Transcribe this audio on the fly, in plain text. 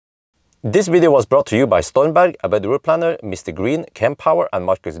This video was brought to you by Stormberg, a weather planner, MisterGreen, Kempower and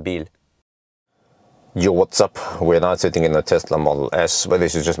Marcus Bil. Yo, what's up? We're now sitting in a Tesla Model S, but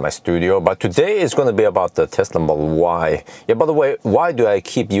this is just my studio. But today is going to be about the Tesla Model Y. Yeah, by the way, why do I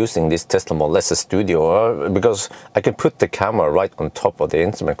keep using this Tesla Model S as studio? Because I can put the camera right on top of the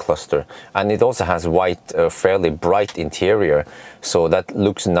instrument cluster, and it also has white, fairly bright interior, so that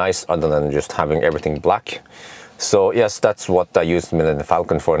looks nice other than just having everything black. So yes, that's what I use the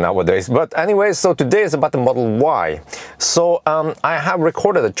Falcon for nowadays. But anyway, so today is about the Model Y. So I have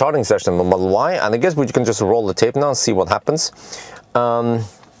recorded a charging session on the Model Y, and I guess we can just roll the tape now and see what happens. Yeah,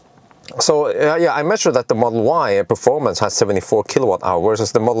 I measured that the Model Y performance has 74 kilowatt hour,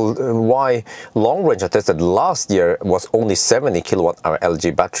 versus the Model Y long range I tested last year was only 70 kilowatt hour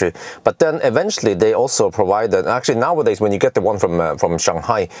LG battery. But then eventually they also provided, actually nowadays when you get the one from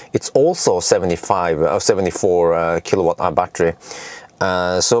Shanghai, it's also 75 or 74 kilowatt hour battery.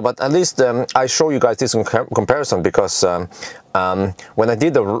 But at least I show you guys this in comparison, because when I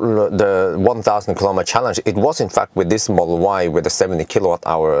did the 1000 kilometer challenge, it was in fact with this Model Y with the 70 kilowatt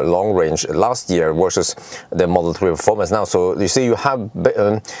hour long range last year versus the Model 3 performance now. So you see, you have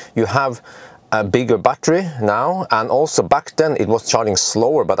a bigger battery now, and also back then it was charging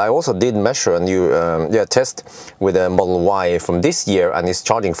slower. But I also did measure a new test with a Model Y from this year, and it's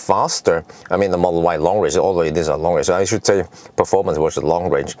charging faster. I mean the Model Y long range, although it is a long range, so I should say performance versus long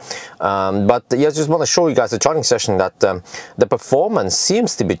range. But yeah, I just want to show you guys the charging session that the performance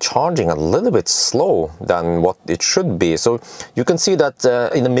seems to be charging a little bit slow than what it should be. So you can see that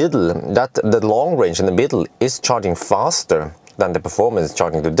in the middle, that the long range in the middle is charging faster than the performance is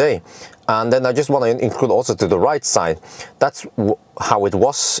charging today. And then I just want to include also to the right side, that's how it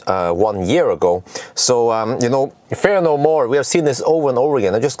was 1 year ago. So you know, fear no more. We have seen this over and over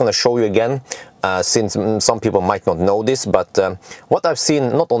again. I'm just going to show you again, since some people might not know this, but what I've seen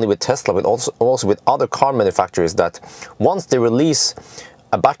not only with Tesla but also with other car manufacturers, that once they release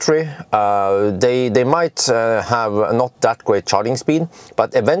a battery, they might have not that great charging speed,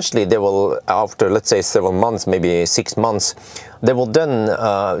 but eventually they will, after let's say several months, maybe 6 months, they will then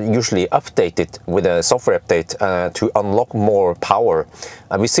usually update it with a software update to unlock more power.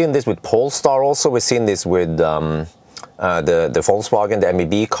 We've seen this with Polestar also. We've seen this with the Volkswagen, the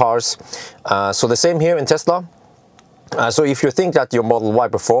MEB cars. So the same here in Tesla. So if you think that your Model Y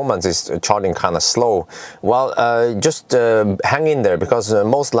performance is charging kind of slow, well, just hang in there, because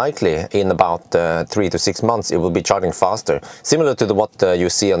most likely in about 3 to 6 months it will be charging faster, similar to what you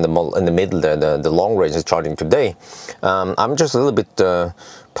see on in the middle there, the long range is charging today. I'm just a little bit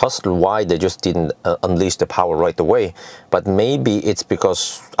puzzled why they just didn't unleash the power right away, but maybe it's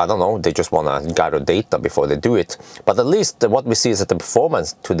because, I don't know, they just want to gather data before they do it. But at least what we see is that the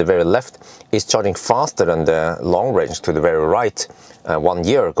performance to the very left is charging faster than the long range to the very right 1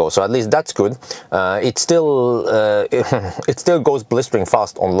 year ago. So at least that's good. It still goes blistering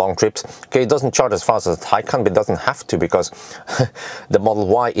fast on long trips. Okay, it doesn't charge as fast as Taycan, but it doesn't have to, because the Model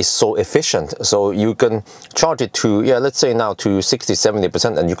Y is so efficient. So you can charge it to, yeah, let's say now to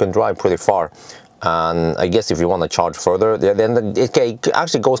 60-70%, and you can drive pretty far. And I guess if you want to charge further, then it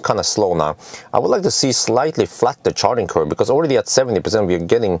actually goes kind of slow now. I would like to see slightly flat the charging curve, because already at 70% we're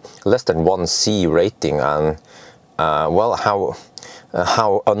getting less than 1C rating, and well,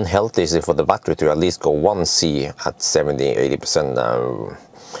 how unhealthy is it for the battery to at least go 1C at 70-80%?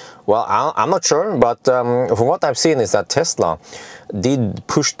 Well, I'm not sure, but from what I've seen is that Tesla did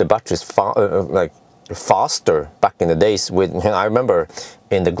push the batteries faster back in the days. I remember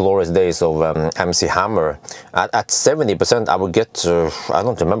in the glorious days of MC Hammer, at 70% I would get I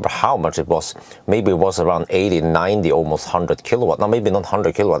don't remember how much it was, maybe it was around 80, 90, almost 100 kilowatt. Now maybe not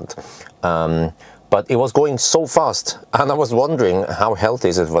 100 kilowatt, but it was going so fast, and I was wondering how healthy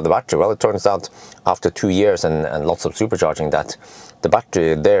is it for the battery. Well, it turns out after 2 years and lots of supercharging that the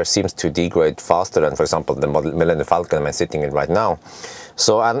battery there seems to degrade faster than, for example, the Millennium Falcon I'm sitting in right now.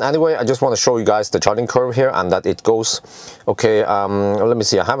 So, and anyway, I just want to show you guys the charging curve here, and that it goes, okay, let me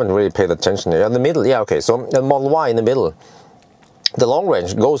see, I haven't really paid attention here. In the middle, yeah, okay, so the Model Y in the middle, the long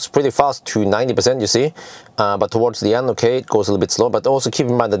range goes pretty fast to 90%, you see, but towards the end, okay, it goes a little bit slow. But also keep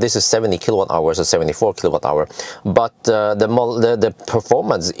in mind that this is 70 kilowatt hours or 74 kilowatt hour, but the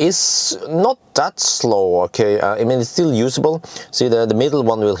performance is not that slow. Okay, I mean, it's still usable. See, the middle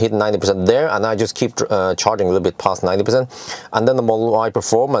one will hit 90% there, and I just keep charging a little bit past 90%, and then the Model Y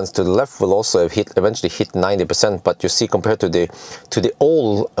performance to the left will also eventually hit 90%. But you see, compared to the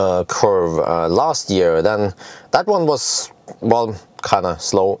old curve last year, then that one was, well, kind of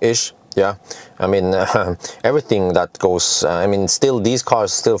slow-ish. Yeah, I mean, everything that goes, I mean, still these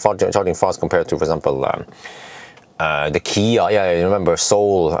cars still charging fast compared to, for example, The Kia, yeah, I remember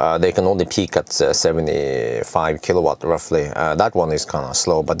Soul, they can only peak at 75 kilowatt roughly. That one is kind of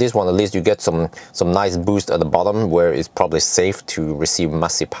slow, but this one at least you get some nice boost at the bottom where it's probably safe to receive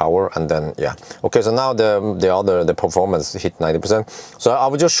massive power. And then yeah, okay, so now the performance hit 90%. So I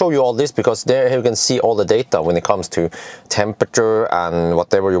will just show you all this because there you can see all the data when it comes to temperature and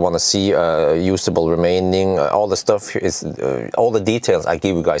whatever you want to see, usable remaining, all the stuff is all the details I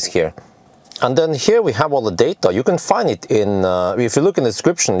give you guys here. And then here we have all the data. You can find it in, if you look in the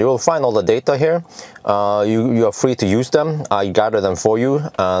description, you will find all the data here. You are free to use them. I gather them for you.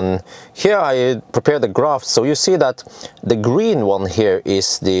 And here I prepared the graph. So you see that the green one here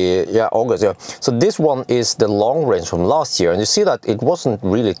is the, yeah, August. Yeah. So this one is the long range from last year. And you see that it wasn't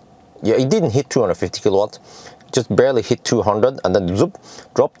really, yeah, it didn't hit 250 kilowatt, just barely hit 200 and then zoop,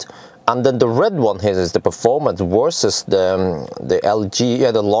 dropped. And then the red one here is the performance versus the LG,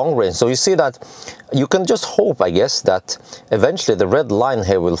 yeah, the long range. So you see that you can just hope, I guess, that eventually the red line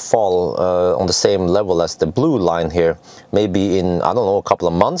here will fall on the same level as the blue line here, maybe in, I don't know, a couple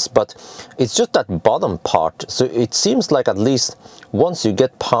of months. But it's just that bottom part. So it seems like at least once you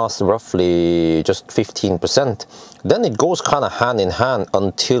get past roughly just 15%, then it goes kind of hand in hand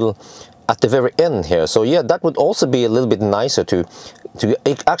until at the very end here. So yeah, that would also be a little bit nicer to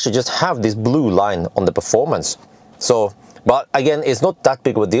actually just have this blue line on the performance. So, but again, it's not that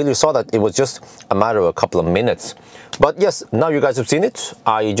big of a deal. You saw that it was just a matter of a couple of minutes. But yes, now you guys have seen it.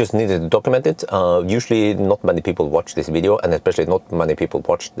 I just needed to document it. Usually not many people watch this video, and especially not many people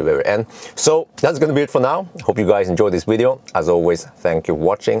watch the very end. So that's going to be it for now. Hope you guys enjoyed this video. As always, thank you for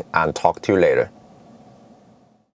watching and talk to you later.